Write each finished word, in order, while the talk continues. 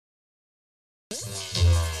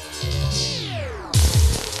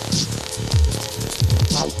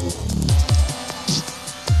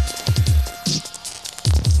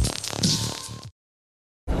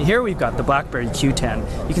here we've got the BlackBerry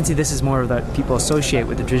Q10. You can see this is more of that people associate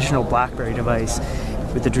with the traditional BlackBerry device,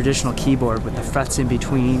 with the traditional keyboard, with the frets in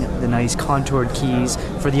between, the nice contoured keys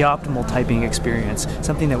for the optimal typing experience,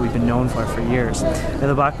 something that we've been known for years. Now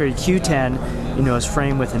the BlackBerry Q10, is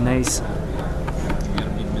framed with a nice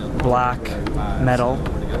black metal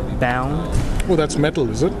bound. Oh, that's metal,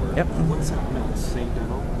 is it? Yep.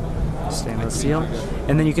 Stainless steel.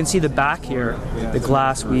 And then you can see the back here, the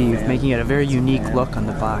glass weave, making it a very unique look on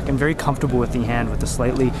the back and very comfortable with the hand with the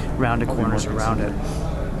slightly rounded corners around it.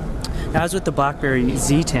 Now, as with the BlackBerry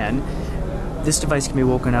Z10, this device can be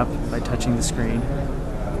woken up by touching the screen.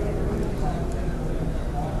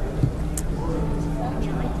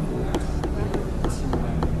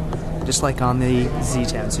 Just like on the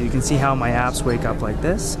Z10. So you can see how my apps wake up like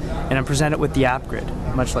this, and I'm presented with the app grid,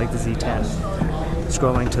 much like the Z10.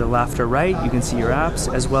 Scrolling to the left or right, you can see your apps,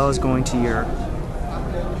 as well as going to your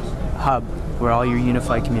hub, where all your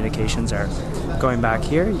unified communications are. Going back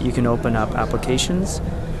here, you can open up applications,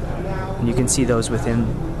 and you can see those within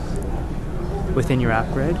your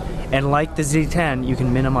app grid. And like the Z10, you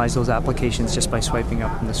can minimize those applications just by swiping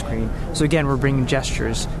up on the screen. So again, we're bringing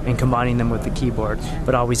gestures and combining them with the keyboard,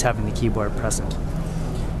 but always having the keyboard present.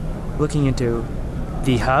 Looking into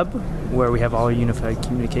the hub, where we have all our unified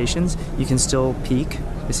communications, you can still peek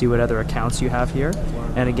to see what other accounts you have here.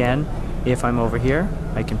 And again, if I'm over here,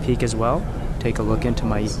 I can peek as well, take a look into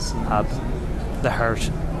my hub, the heart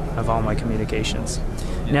of all my communications.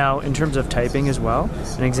 Now, in terms of typing as well,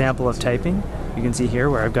 an example of typing, you can see here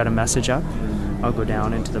where I've got a message up. I'll go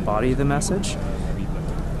down into the body of the message,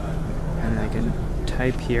 and I can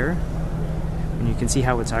type here, and you can see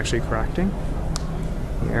how it's actually correcting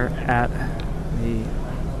here at the,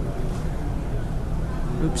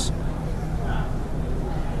 oops,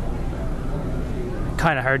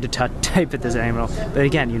 kind of hard to type at this angle, but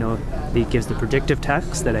again, it gives the predictive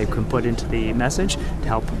text that I can put into the message to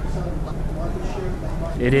help.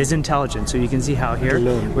 It is intelligent, so you can see how here,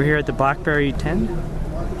 we're here at the BlackBerry 10.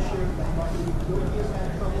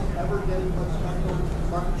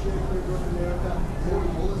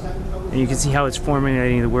 And you can see how it's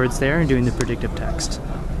formulating the words there and doing the predictive text.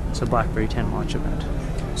 So BlackBerry 10 launch event.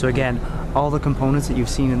 So again, all the components that you've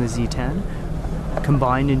seen in the Z10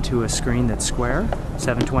 combined into a screen that's square,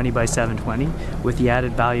 720 by 720, with the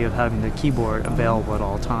added value of having the keyboard available at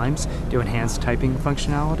all times to enhance typing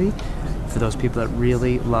functionality for those people that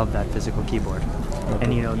really love that physical keyboard. Okay.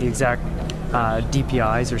 And the exact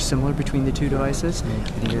DPIs are similar between the two devices. I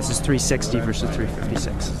think this is 360 versus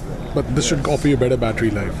 356. But this should offer you better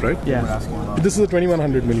battery life, right? Yeah. This is a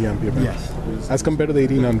 2100 milliampere battery. Yes. As compared to the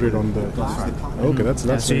 1800 on the... That's right. Okay, that's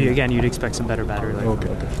so again, you'd expect some better battery life. Okay.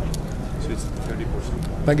 So it's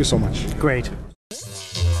 30%. Thank you so much. Great.